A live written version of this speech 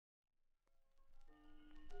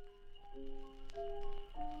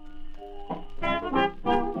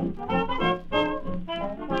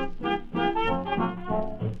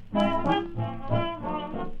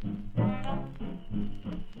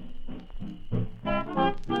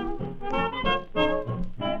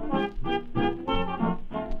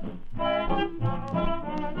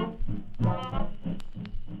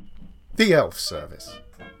The Elf Service.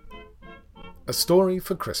 A Story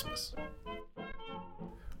for Christmas.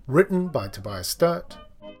 Written by Tobias Sturt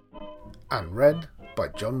and read by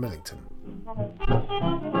John Millington.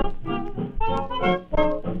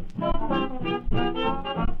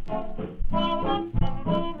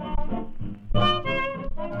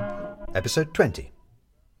 Episode 20.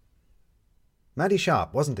 Maddie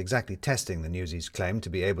Sharp wasn't exactly testing the Newsies' claim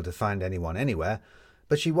to be able to find anyone anywhere,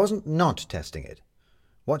 but she wasn't not testing it.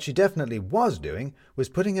 What she definitely was doing was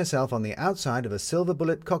putting herself on the outside of a silver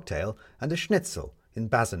bullet cocktail and a schnitzel in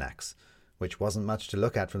Basenak's, which wasn't much to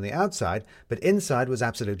look at from the outside, but inside was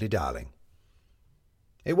absolutely darling.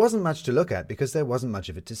 It wasn't much to look at because there wasn't much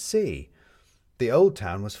of it to see. The old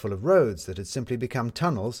town was full of roads that had simply become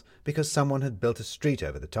tunnels because someone had built a street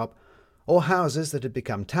over the top, or houses that had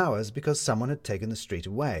become towers because someone had taken the street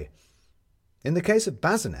away. In the case of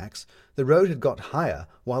Basenak's, the road had got higher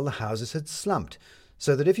while the houses had slumped,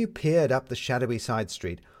 so that if you peered up the shadowy side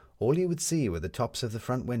street, all you would see were the tops of the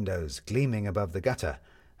front windows gleaming above the gutter,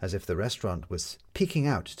 as if the restaurant was peeking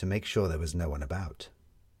out to make sure there was no one about.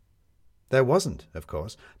 There wasn't, of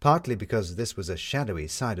course, partly because this was a shadowy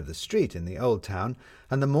side of the street in the old town,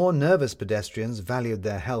 and the more nervous pedestrians valued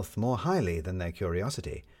their health more highly than their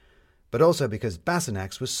curiosity, but also because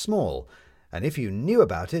Basenak's was small, and if you knew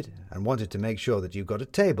about it and wanted to make sure that you got a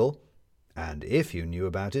table, and if you knew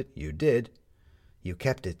about it, you did, you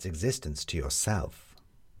kept its existence to yourself.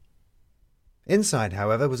 Inside,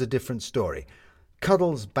 however, was a different story.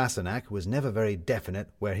 Cuddles Basenak was never very definite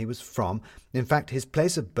where he was from. In fact, his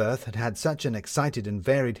place of birth had had such an excited and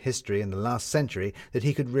varied history in the last century that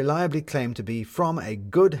he could reliably claim to be from a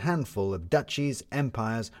good handful of duchies,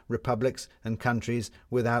 empires, republics, and countries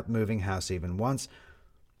without moving house even once.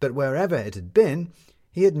 But wherever it had been,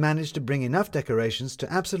 he had managed to bring enough decorations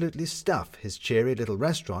to absolutely stuff his cheery little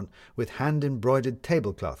restaurant with hand-embroidered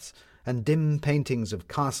tablecloths and dim paintings of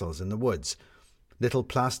castles in the woods, little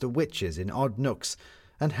plaster witches in odd nooks,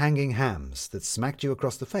 and hanging hams that smacked you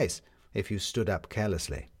across the face if you stood up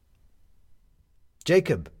carelessly.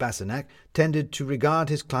 Jacob Basenak tended to regard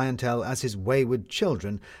his clientele as his wayward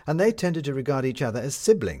children, and they tended to regard each other as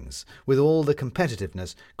siblings, with all the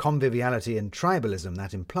competitiveness, conviviality, and tribalism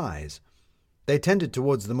that implies. They tended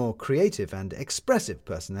towards the more creative and expressive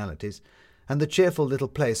personalities, and the cheerful little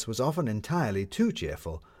place was often entirely too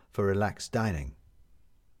cheerful for relaxed dining.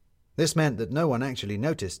 This meant that no one actually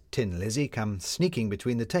noticed Tin Lizzie come sneaking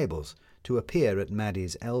between the tables to appear at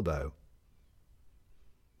Maddie's elbow.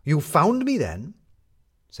 "You found me, then?"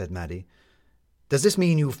 said Maddie. "Does this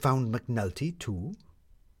mean you found McNulty, too?"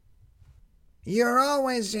 "You're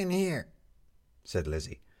always in here," said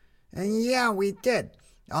Lizzie. "And yeah, we did,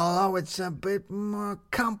 although it's a bit more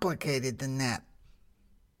complicated than that."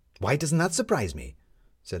 "Why doesn't that surprise me?"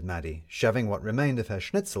 said Maddie, shoving what remained of her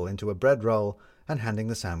schnitzel into a bread roll and handing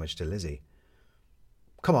the sandwich to Lizzie.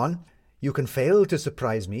 "Come on, you can fail to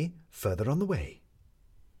surprise me further on the way."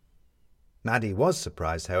 Maddie was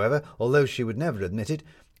surprised, however, although she would never admit it,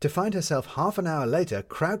 to find herself half an hour later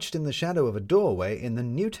crouched in the shadow of a doorway in the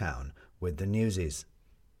new town with the Newsies.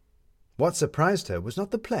 What surprised her was not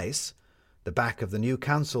the place, the back of the new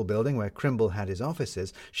council building where Crimble had his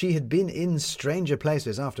offices. She had been in stranger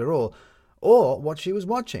places after all, or what she was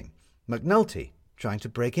watching, McNulty trying to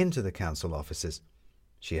break into the council offices.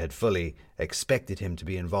 She had fully expected him to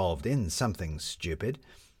be involved in something stupid.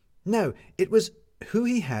 No, it was who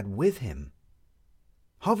he had with him.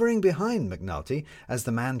 Hovering behind McNulty, as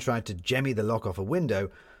the man tried to jemmy the lock off a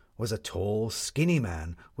window, was a tall, skinny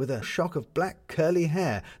man with a shock of black curly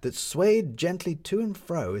hair that swayed gently to and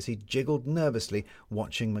fro as he jiggled nervously,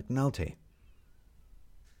 watching McNulty.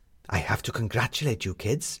 "I have to congratulate you,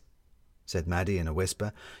 kids," said Maddie in a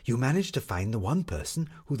whisper. "You managed to find the one person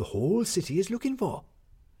who the whole city is looking for."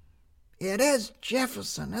 "It is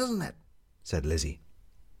Jefferson, isn't it?" said Lizzie.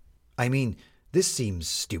 "I mean, this seems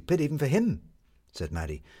stupid even for him," said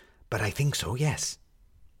Maddie. "But I think so, yes."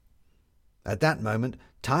 At that moment,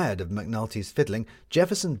 tired of McNulty's fiddling,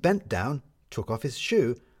 Jefferson bent down, took off his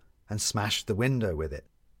shoe, and smashed the window with it.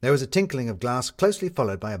 There was a tinkling of glass, closely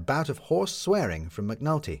followed by a bout of hoarse swearing from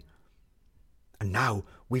McNulty. "And now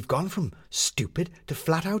we've gone from stupid to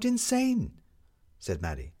flat-out insane," said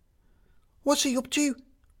Maddie. "What's he up to?"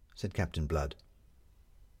 said Captain Blood.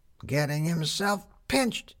 "Getting himself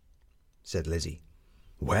pinched," said Lizzie.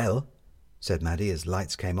 "Well," said Maddie as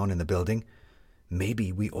lights came on in the building,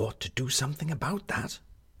 "maybe we ought to do something about that."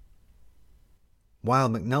 While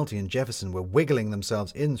McNulty and Jefferson were wiggling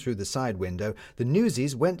themselves in through the side window, the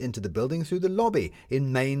Newsies went into the building through the lobby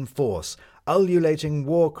in main force, ululating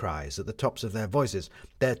war cries at the tops of their voices,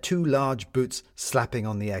 their two large boots slapping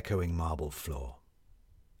on the echoing marble floor.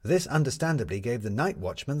 This understandably gave the night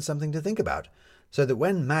watchman something to think about, so that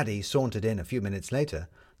when Maddie sauntered in a few minutes later,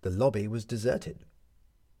 the lobby was deserted.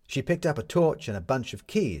 She picked up a torch and a bunch of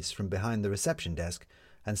keys from behind the reception desk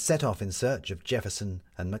and set off in search of Jefferson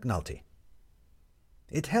and McNulty.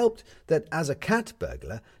 It helped that as a cat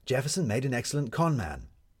burglar, Jefferson made an excellent con man.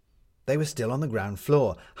 They were still on the ground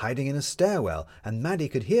floor, hiding in a stairwell, and Maddie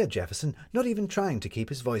could hear Jefferson not even trying to keep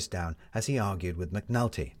his voice down as he argued with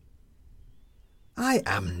McNulty. "I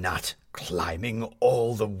am not climbing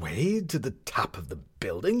all the way to the top of the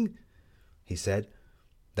building," he said.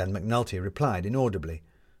 Then McNulty replied inaudibly.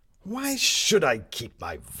 "Why should I keep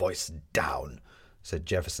my voice down?" said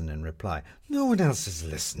Jefferson in reply. "No one else is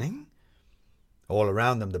listening." All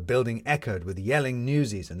around them the building echoed with yelling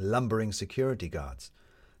newsies and lumbering security guards.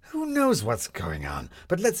 "Who knows what's going on,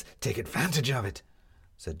 but let's take advantage of it,"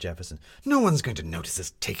 said Jefferson. "No one's going to notice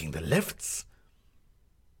us taking the lifts."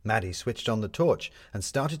 Maddie switched on the torch and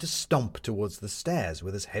started to stomp towards the stairs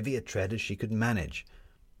with as heavy a tread as she could manage.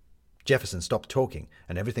 Jefferson stopped talking,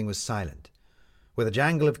 and everything was silent. With a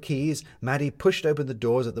jangle of keys, Maddie pushed open the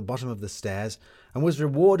doors at the bottom of the stairs and was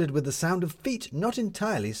rewarded with the sound of feet not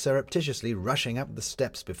entirely surreptitiously rushing up the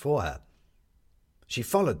steps before her. She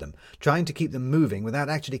followed them, trying to keep them moving without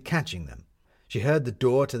actually catching them. She heard the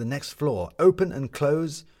door to the next floor open and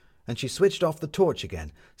close, and she switched off the torch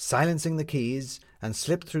again, silencing the keys, and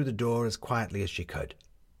slipped through the door as quietly as she could.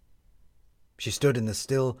 She stood in the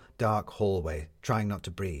still, dark hallway, trying not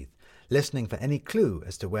to breathe, listening for any clue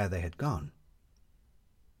as to where they had gone.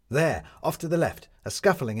 There, off to the left, a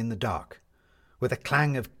scuffling in the dark. With a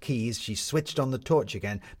clang of keys, she switched on the torch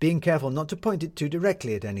again, being careful not to point it too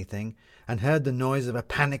directly at anything, and heard the noise of a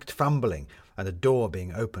panicked fumbling and a door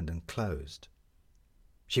being opened and closed.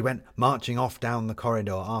 She went marching off down the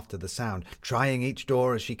corridor after the sound, trying each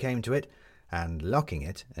door as she came to it, and locking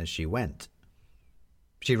it as she went.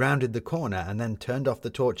 She rounded the corner and then turned off the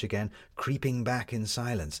torch again, creeping back in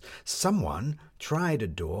silence. Someone tried a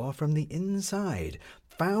door from the inside,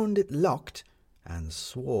 found it locked, and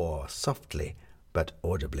swore softly but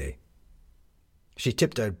audibly. She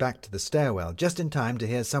tiptoed back to the stairwell just in time to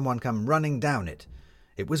hear someone come running down it.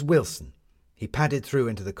 It was Wilson. He padded through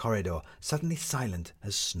into the corridor, suddenly silent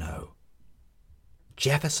as snow.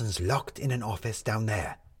 "Jefferson's locked in an office down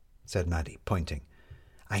there," said Maddie, pointing.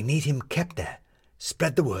 "I need him kept there.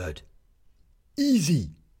 Spread the word."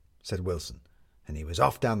 "Easy," said Wilson, and he was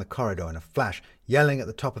off down the corridor in a flash, yelling at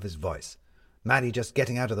the top of his voice. Maddie just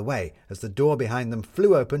getting out of the way as the door behind them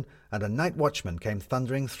flew open and a night watchman came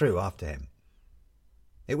thundering through after him.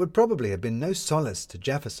 It would probably have been no solace to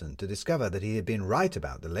Jefferson to discover that he had been right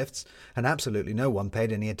about the lifts, and absolutely no one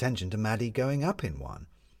paid any attention to Maddie going up in one.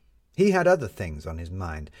 He had other things on his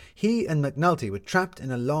mind. He and McNulty were trapped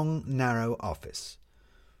in a long, narrow office.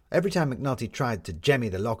 Every time McNulty tried to jemmy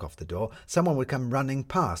the lock off the door, someone would come running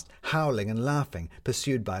past, howling and laughing,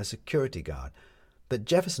 pursued by a security guard. But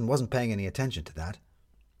Jefferson wasn't paying any attention to that.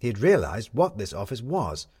 He had realized what this office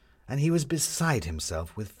was, and he was beside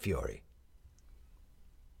himself with fury.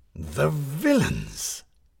 "The villains!"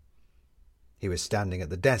 He was standing at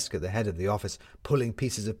the desk at the head of the office, pulling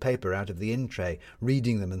pieces of paper out of the in-tray,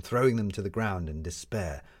 reading them and throwing them to the ground in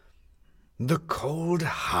despair. "The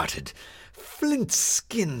cold-hearted,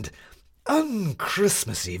 flint-skinned,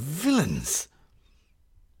 un-Christmassy villains!"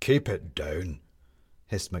 "Keep it down,"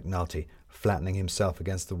 hissed McNulty, flattening himself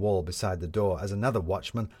against the wall beside the door as another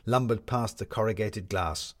watchman lumbered past the corrugated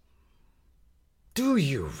glass. "Do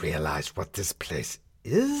you realize what this place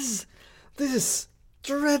is? This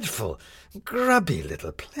dreadful, grubby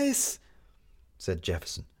little place?" said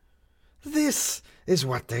Jefferson. "This is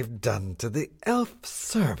what they've done to the elf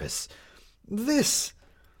service.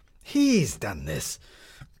 He's done this.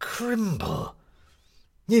 Crimble.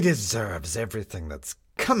 He deserves everything that's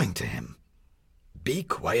coming to him." "Be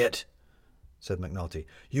quiet," said McNulty.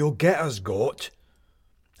 "You'll get us got."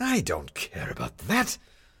 "I don't care about that,"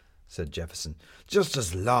 said Jefferson, "just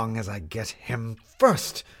as long as I get him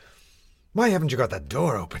first. Why haven't you got that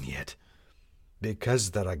door open yet?"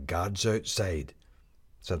 "Because there are guards outside,"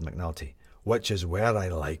 said McNulty, "which is where I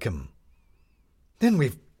like 'em." "Then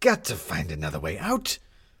we've got to find another way out,"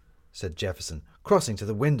 said Jefferson, crossing to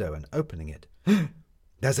the window and opening it.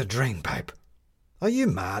 "There's a drain pipe." "Are you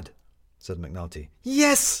mad?" said McNulty.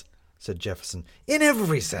 "Yes," said Jefferson, "in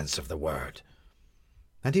every sense of the word."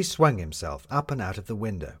 And he swung himself up and out of the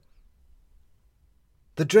window.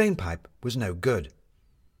 The drain pipe was no good.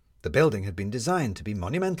 The building had been designed to be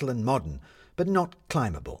monumental and modern, but not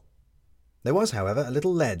climbable. There was, however, a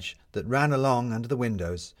little ledge that ran along under the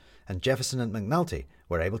windows, and Jefferson and McNulty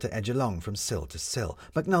were able to edge along from sill to sill,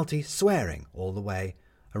 McNulty swearing all the way,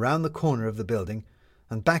 around the corner of the building,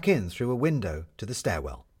 and back in through a window to the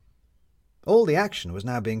stairwell. All the action was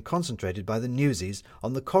now being concentrated by the newsies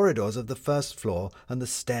on the corridors of the first floor, and the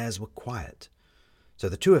stairs were quiet. So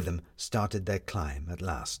the two of them started their climb at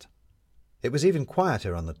last. It was even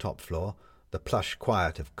quieter on the top floor, the plush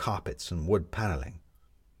quiet of carpets and wood panelling.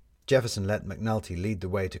 Jefferson let McNulty lead the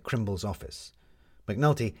way to Crimble's office.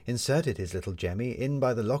 McNulty inserted his little Jemmy in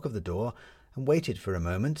by the lock of the door and waited for a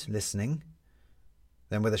moment, listening.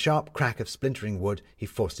 Then with a sharp crack of splintering wood, he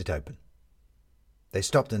forced it open. They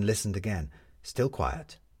stopped and listened again, still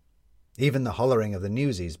quiet. Even the hollering of the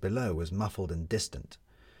newsies below was muffled and distant.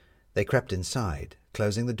 They crept inside,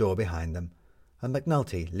 closing the door behind them, and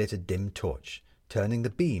McNulty lit a dim torch, turning the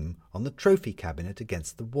beam on the trophy cabinet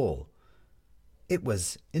against the wall. It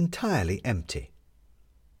was entirely empty.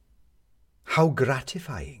 "How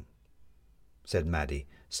gratifying," said Maddie,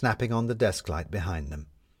 snapping on the desk light behind them.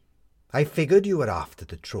 "I figured you were after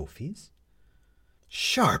the trophies."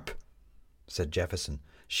 "Sharp," said Jefferson,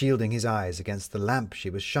 shielding his eyes against the lamp she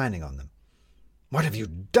was shining on them. "What have you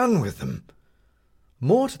done with them?"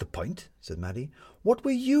 "More to the point," said Maddie, "what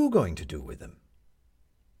were you going to do with them?"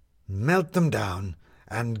 "Melt them down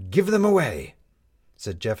and give them away,"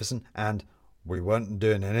 said Jefferson, and "We weren't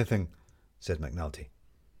doing anything," said McNulty.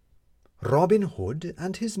 "Robin Hood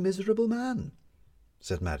and his miserable man,"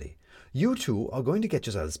 said Maddie. "You two are going to get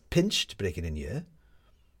yourselves pinched breaking in here."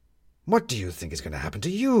 "What do you think is going to happen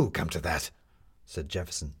to you, come to that?" said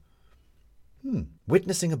Jefferson.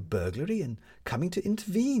 "Witnessing a burglary and coming to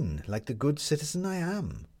intervene, like the good citizen I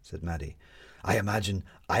am," said Maddie. "I imagine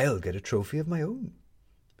I'll get a trophy of my own."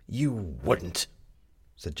 "You wouldn't,"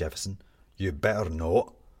 said Jefferson. "You better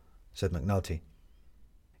not," said McNulty.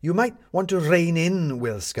 "You might want to rein in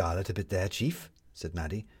Will Scarlet a bit there, Chief," said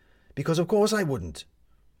Maddie, "because of course I wouldn't."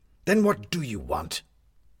 "Then what do you want?"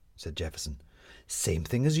 said Jefferson. "Same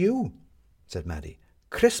thing as you," said Maddie.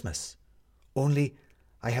 "Christmas. Only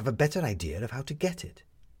I have a better idea of how to get it."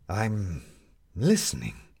 "I'm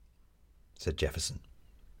listening," said Jefferson.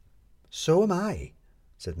 "So am I,"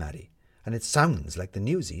 said Maddie, "and it sounds like the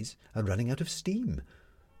newsies are running out of steam.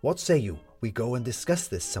 What say you, we go and discuss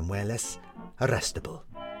this somewhere less arrestable?"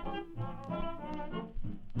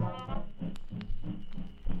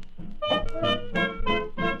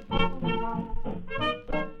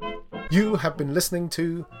 You have been listening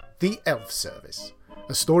to The Elf Service,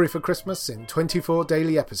 a story for Christmas in 24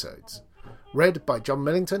 daily episodes. Read by John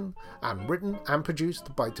Millington and written and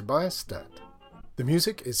produced by Tobias Sturt. The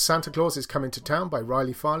music is Santa Claus is Coming to Town by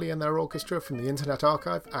Riley Farley and their orchestra from the Internet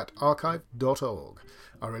Archive at archive.org.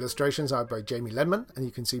 Our illustrations are by Jamie Ledman, and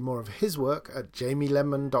you can see more of his work at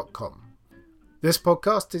jamieledman.com. This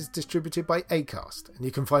podcast is distributed by Acast, and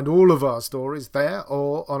you can find all of our stories there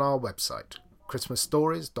or on our website,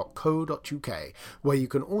 christmasstories.co.uk, where you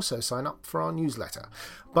can also sign up for our newsletter.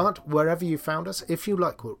 But wherever you found us, if you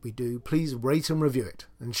like what we do, please rate and review it,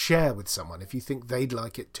 and share with someone if you think they'd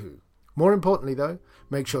like it too. More importantly though,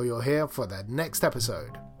 make sure you're here for the next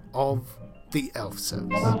episode of The Elf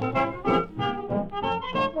Service.